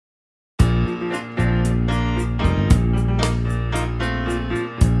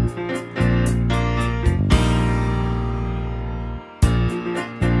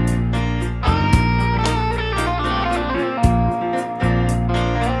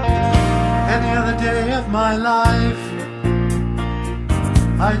my life,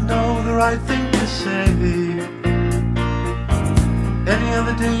 I'd know the right thing to say. Any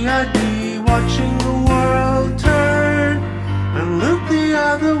other day I'd be watching the world turn and look the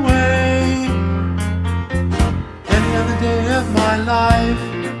other way. Any other day of my life,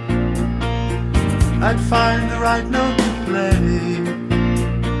 I'd find the right note to play.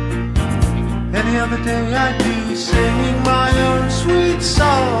 Any other day I'd be singing my own sweet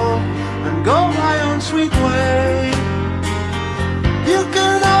song and go my own sweet way. You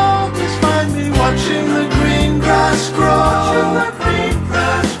can always find me watching the green grass grow,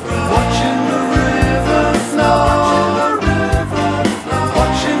 watching the river flow,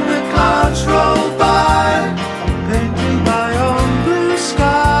 watching the clouds roll by, painting my own blue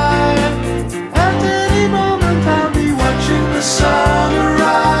sky. At any moment I'll be watching the sun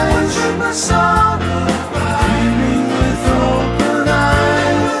arise, dreaming with open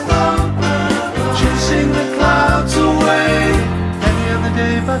eyes, chasing the clouds away. Any other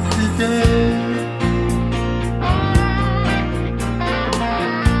day but today.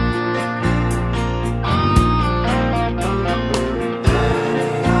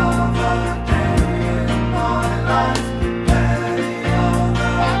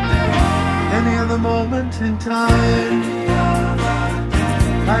 Moment in time,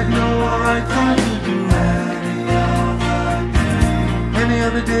 I'd know the right thing to do. Any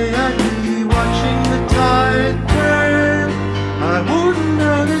other day I'd be watching the tide turn, I wouldn't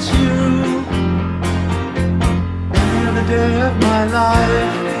notice you. Any other day of my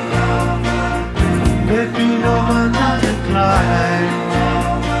life, there'd be no another climb.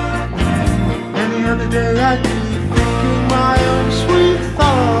 Any other day I'd be thinking my own sweet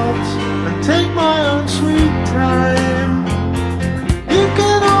thoughts and take my own sweet time. You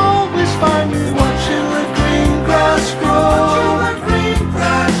can always find me watching the green grass grow,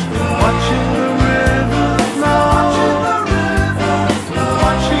 watching the river flow,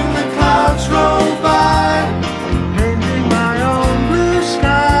 watching the clouds roll by, painting my own blue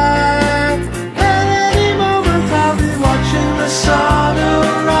sky. At any moment I'll be watching the sun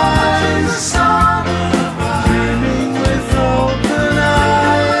arise, dreaming with open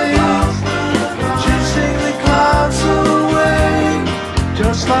eyes, chasing the clouds away,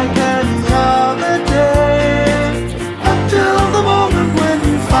 just like any other day, until the moment when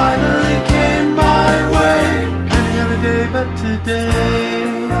you finally came my way. Any other day but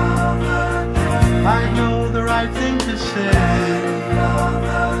today, I know the right thing to say,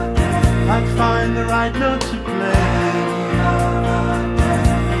 I'd find the right note to play.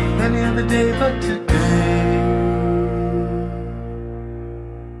 Any other day but today.